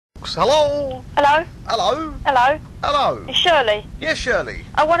box. Hello? Hello? Hello? Hello? Hello? It's Shirley. Yes, Shirley.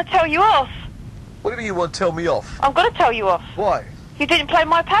 I want to tell you off. What do you mean you want to tell me off? I'm going to tell you off. Why? You didn't play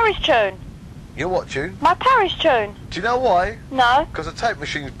my Paris tune. Your what tune? My Paris tune. Do you know why? No. Because the tape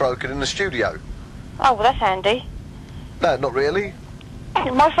machine's broken in the studio. Oh, well, that's handy. No, not really.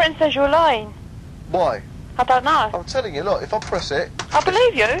 My friend says you're lying. Why? I don't know. I'm telling you, look, if I press it... I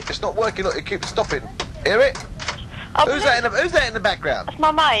believe you. It's not working, look, it keeps stopping. Hear it? Who's that in the background? That's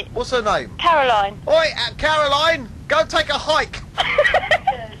my mate. What's her name? Caroline. Oi, Caroline, go take a hike.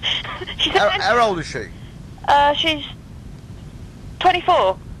 She's How old is she? She's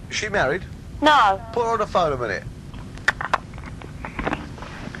 24. Is she married? No. Put her on the phone a minute.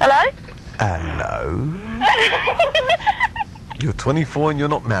 Hello? Hello? You're 24 and you're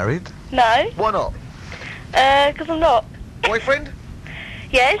not married? No. Why not? 'Cause I'm not. Boyfriend?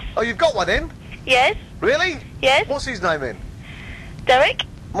 Yes. Oh, you've got one in? Yes. Really? Yes. What's his name in? Derek?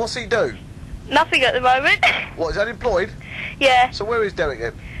 What's he do? Nothing at the moment. What, is unemployed? Yeah. So where is Derek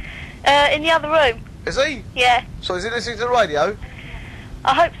then? In the other room. Is he? Yeah. So is he listening to the radio?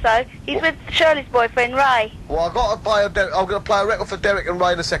 I hope so. He's with Shirley's boyfriend, Ray. Well, I'm going to play a record for Derek and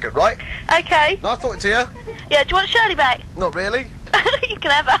Ray in a second, right? Okay. Nice talking to you. Yeah, do you want Shirley back? Not really. You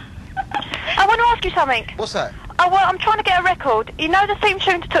can have her. I want to ask you something. What's that? I'm trying to get a record. You know the theme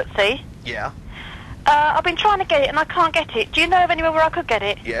tune to Tootsie? Yeah. I've been trying to get it and I can't get it. Do you know of anywhere where I could get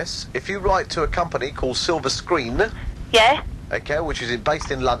it? Yes. If you write to a company called Silver Screen... Yeah? Okay, which is based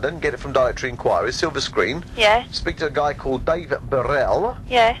in London, get it from Directory Inquiries, Silver Screen. Yeah? Speak to a guy called Dave Burrell.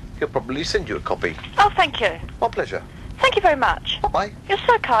 Yeah? He'll probably send you a copy. Oh, thank you. My pleasure. Thank you very much. Bye-bye. You're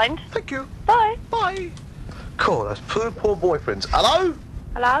so kind. Thank you. Bye. Bye. Cool, that's poor boyfriends. Hello?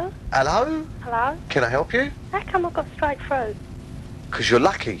 Hello? Hello? Hello? Can I help you? How come I got straight through? 'Cause you're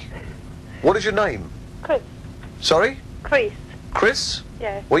lucky. What is your name? Chris. Sorry? Chris. Chris?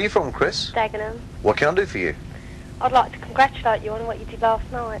 Yeah. Where are you from, Chris? Dagenham. What can I do for you? I'd like to congratulate you on what you did last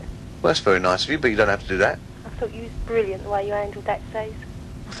night. Well, that's very nice of you, but you don't have to do that. I thought you was brilliant the way you handled that case.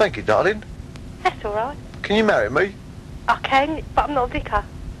 Well, thank you, darling. That's all right. Can you marry me? I can, but I'm not a vicar.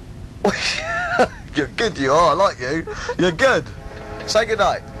 You're good, you are. I like you. You're good. Say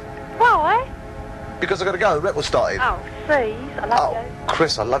goodnight. Why? Because I've got to go. The record's started. Oh, please. I love you.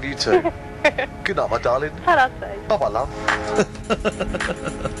 Chris, I love you too. Good night, my darling. Hello, Sue. Bye-bye, love.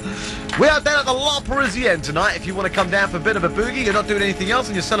 We are down at the La Parisienne tonight. If you want to come down for a bit of a boogie, you're not doing anything else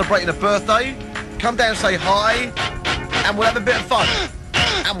and you're celebrating a birthday, come down and say hi, and we'll have a bit of fun.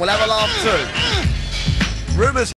 And we'll have a laugh too. Rumours